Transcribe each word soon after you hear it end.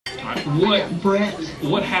Right. Brett.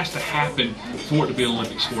 What has to happen for it to be an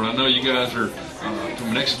Olympic sport? I know you guys are, from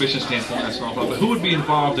an exhibition standpoint, that's not problem, but who would be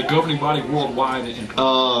involved, the governing body worldwide?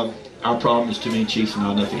 Our problem is too many chiefs and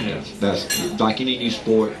not nothing else. That's like any new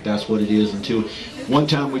sport. That's what it is. Until one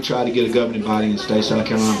time we tried to get a governing body in the state of South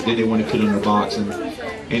Carolina, but then they wanted to put it under boxing,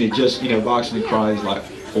 and it just, boxing and karate is like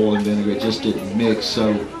oil and vinegar. It just didn't mix.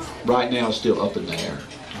 So right now it's still up in the air.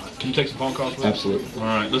 Can you take some phone calls? Absolutely. All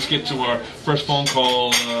right, let's get to our first phone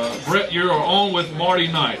call. Brett, you're on with Marty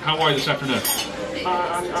Knight. How are you this afternoon?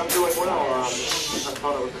 I'm doing well. I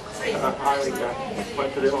thought it was highly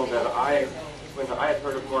coincidental that I had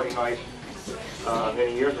heard of Marty Knight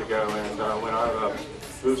many years ago, and when I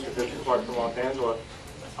moved to this part from Los Angeles,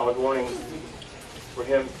 I was wanting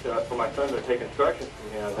for my son to take instructions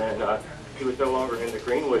from him, and he was no longer in the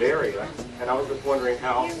Greenwood area, and I was just wondering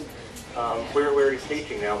how, where he's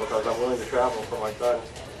teaching now, because I'm willing to travel for my son.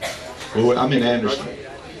 Well, I'm in Anderson.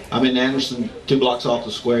 I'm in Anderson, 2 blocks off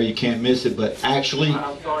the square. You can't miss it. But actually,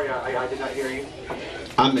 I'm sorry, I did not hear you.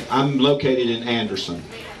 I'm located in Anderson.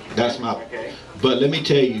 That's my. Okay. But let me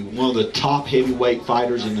tell you, one of the top heavyweight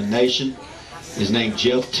fighters in the nation is named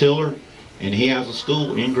Jeff Tiller, and he has a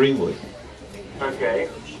school in Greenwood. Okay.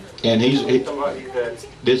 And Somebody that.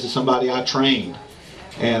 This is somebody I trained,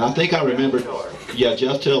 and I think I remember. Yeah,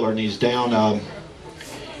 Jeff Tiller, and he's down.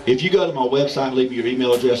 If you go to my website and leave me your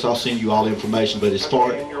email address, I'll send you all the information. But as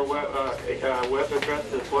far and your web address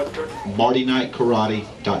is what, sir?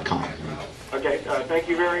 MartyKnightKarate.com. Okay, thank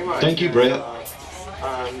you very much. Thank you, Brett.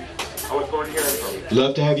 I look forward to hearing from you.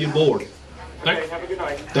 Love to have you aboard. Okay, have a good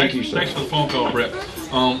night. Thank you, sir. Thanks for the phone call, Brett.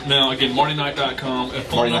 Now, again, MartyKnight.com.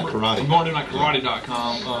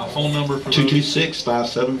 MartyKnightKarate.com. Phone number for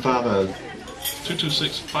 226-5750.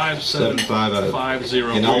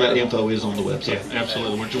 226-5750. And all that info is on the website. Yeah,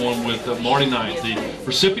 absolutely. We're joined with Marty Knight, the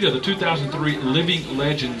recipient of the 2003 Living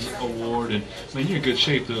Legends Award. And, man, you're in good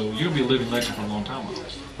shape, though. You're going to be a living legend for a long time,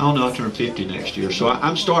 almost. I don't know, I turn 50 next year. So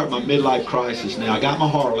I'm starting my midlife crisis now. I got my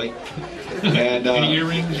Harley. And, any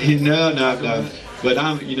earrings? No. But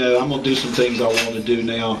I'm going to do some things I want to do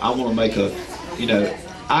now. I want to make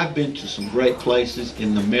I've been to some great places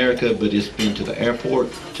in America, but it's been to the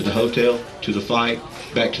airport, to the hotel, to the fight,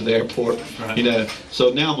 back to the airport. Right.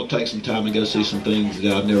 So now I'm going to take some time and go see some things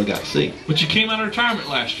that I've never got to see. But you came out of retirement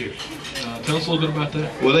last year. Tell us a little bit about that.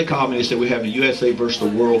 Well, they called me and said, we're having a USA versus the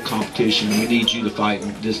world competition, and we need you to fight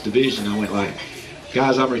in this division. I went like,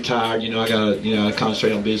 guys, I'm retired. I got to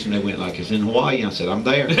concentrate on business. And they went like, it's in Hawaii. I said, I'm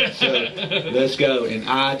there. So let's go. And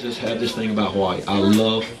I just have this thing about Hawaii. I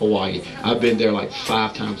love Hawaii. I've been there like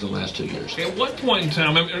 5 times in the last 2 years. At what point in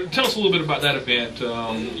time, tell us a little bit about that event.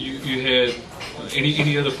 You had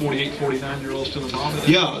any other 48, 49-year-olds still involved in it?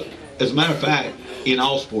 Yeah. As a matter of fact, in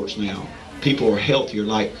all sports now, people are healthier.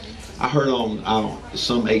 Like I heard on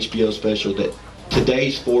some HBO special that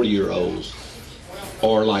today's 40-year-olds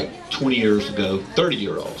are like 20 years ago,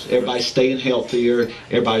 30-year-olds. Everybody's staying healthier.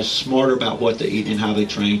 Everybody's smarter about what they eat and how they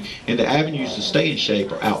train. And the avenues to stay in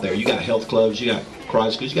shape are out there. You got health clubs, you got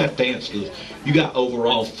karate schools, you got dance schools, you got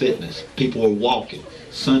overall fitness. People are walking,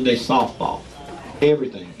 Sunday softball,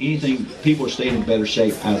 everything. Anything, people are staying in better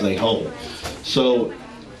shape as a whole. So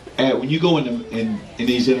when you go in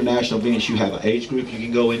these international events, you have an age group you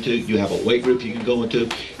can go into, you have a weight group you can go into,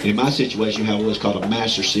 and in my situation, you have what's called a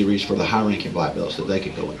master series for the high-ranking black belts that they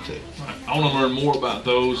can go into. I want to learn more about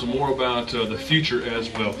those, more about the future as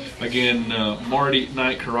well. Again,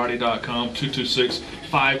 MartyKnightKarate.com,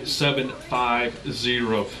 226-5750.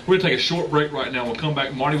 We're going to take a short break right now. We'll come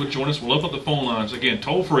back. Marty will join us. We'll open up the phone lines. Again,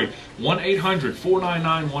 toll free,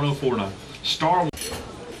 1-800-499-1049. Star.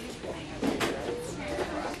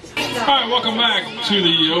 All right, welcome back to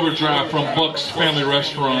the Overdrive from Buck's Family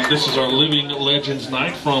Restaurant. This is our Living Legends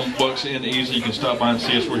night from Buck's in Easley. You can stop by and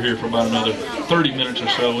see us. We're here for about another 30 minutes or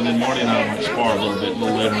so, and then Marty and I might spar a little bit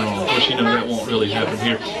later on. Of course, that won't really happen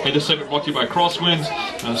here. Hey, this segment brought to you by Crosswinds,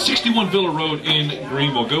 61 Villa Road in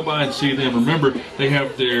Greenville. Go by and see them. Remember, they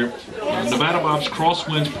have their Nevada Bob's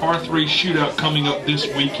Crosswinds Par 3 shootout coming up this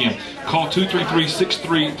weekend. Call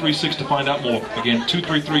 233-6336 to find out more. Again,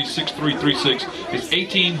 233-6336. It's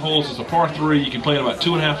 18 holes. It's a par 3. You can play in about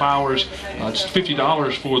 2.5 hours. It's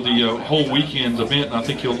 $50 for the whole weekend's event. And I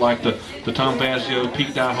think you'll like the Tom Fazio,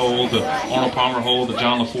 Pete Dye hole, the Arnold Palmer hole, the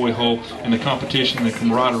John LaFoy hole, and the competition and the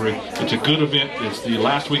camaraderie. It's a good event. It's the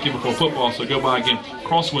last weekend before football, so go by again.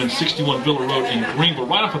 Crosswinds, 61 Villa Road in Greenville,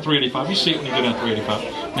 right off of 385. You see it when you go down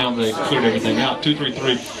 385. Now they cleared everything out.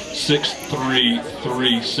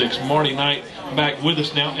 233-6336. Marty Knight back with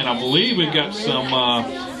us now, and I believe we've got some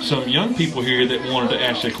young people here that wanted to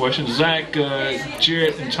ask a question. Zach,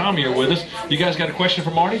 Jarrett, and Tommy are with us. You guys got a question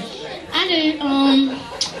for Marty? I do.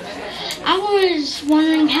 was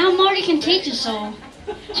wondering how Marty can teach us all.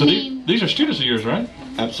 So these are students of yours, right?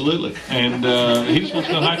 Absolutely. And he just wants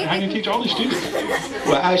to know how can you teach all these students?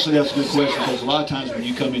 Well, actually, that's a good question, because a lot of times when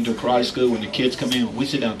you come into a karate school, when the kids come in, we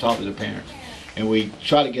sit down and talk to the parents. And we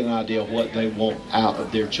try to get an idea of what they want out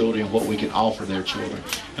of their children and what we can offer their children.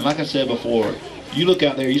 And like I said before, you look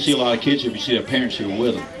out there, you see a lot of kids here, but you see their parents here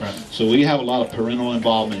with them. Right. So we have a lot of parental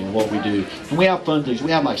involvement in what we do. And we have fun things.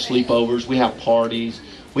 We have like sleepovers, we have parties,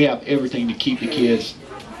 we have everything to keep the kids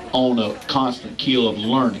on a constant keel of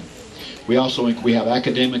learning. We have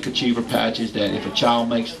academic achiever patches that if a child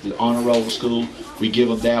makes the honor roll of school, we give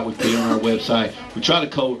them that. We put it on our website. We try to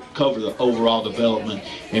cover the overall development.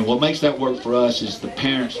 And what makes that work for us is the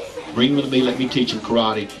parents bring them to me, let me teach them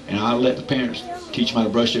karate, and I let the parents teach them how to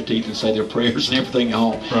brush their teeth and say their prayers and everything at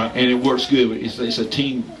home. Right. And it works good. It's a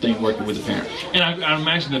team thing working with the parents. And I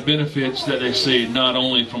imagine the benefits that they see, not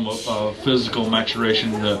only from a physical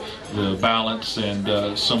maturation, the balance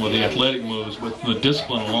and some of the athletic moves, but the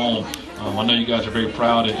discipline alone. I know you guys are very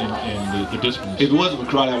proud in the discipline. If it wasn't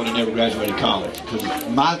for karate, I would have never graduated college. Because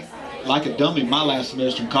like a dummy, my last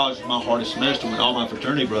semester in college was my hardest semester when all my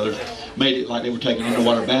fraternity brothers made it like they were taking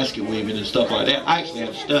underwater basket weaving and stuff like that. I actually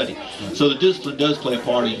had to study. So the discipline does play a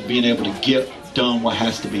part in being able to get done what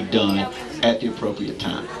has to be done at the appropriate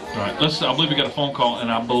time. All right, I believe we got a phone call,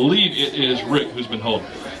 and I believe it is Rick who's been holding.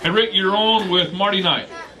 Hey, Rick, you're on with Marty Knight.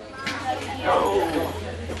 Oh,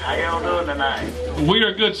 how y'all doing tonight? We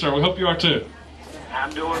are good, sir. We hope you are too.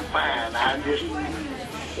 I'm doing fine. I just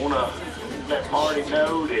want to let Marty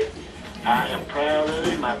know that I am proud of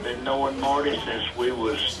him. I've been knowing Marty since we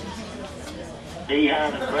was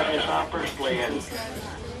behind the grasshoppers playing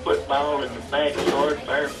football in the backyard,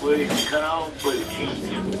 barefooted and cut off blue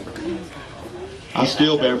jeans. I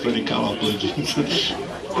still barefooted cut off blue jeans.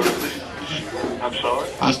 I'm sorry?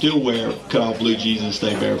 I still wear cut off blue jeans and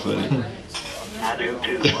stay barefooted. I do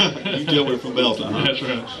too. You still wear from Belton, huh? That's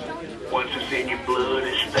right. Once it's in your blood,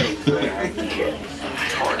 it stays there.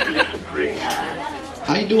 It's hard to disagree.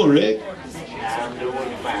 How you doing, Rick? I'm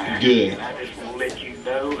doing fine. Good. And I just want to let you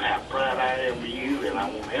know how proud I am of you, and I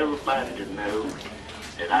want everybody to know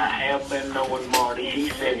that I have been knowing Marty. He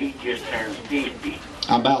said he just turned 50.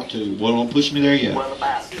 I'm about to. Well, don't push me there yet. Well,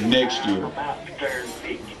 about to. Next year. I'm about to turn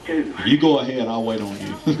 52. You go ahead. I'll wait on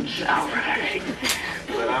you. All right.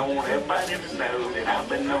 But I want everybody to know that I've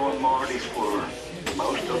been knowing Marty for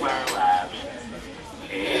most of our lives,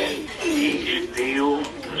 and he's still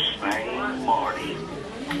the same Marty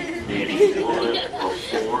that he was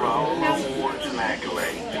before all the awards and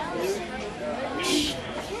accolades.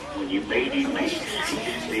 When you meet him,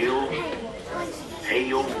 he's still,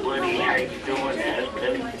 hey, old buddy, how you doing? It has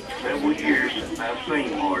been several years since I've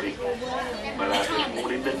seen Marty, but I just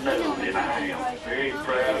want him to know that I am very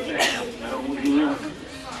proud to have known him,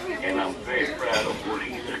 and I'm very proud of what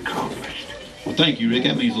he's accomplished. Well, thank you, Rick.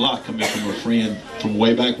 That means a lot coming from a friend from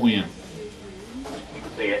way back when. You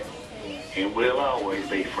bet. And we'll always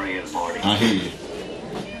be friends, Marty. I hear you.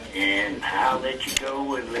 And I'll let you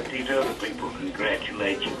go and let these other people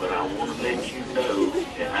congratulate you, but I want to let you know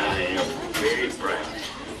that I am very proud.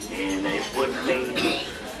 And it wouldn't mean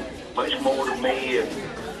much more to me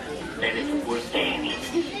than if it was Danny.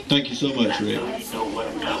 Thank you so much, Rick. You know what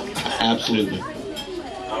I'm talking about. Absolutely.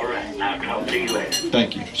 All right, I'll talk to you later.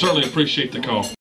 Thank you. Certainly appreciate the call.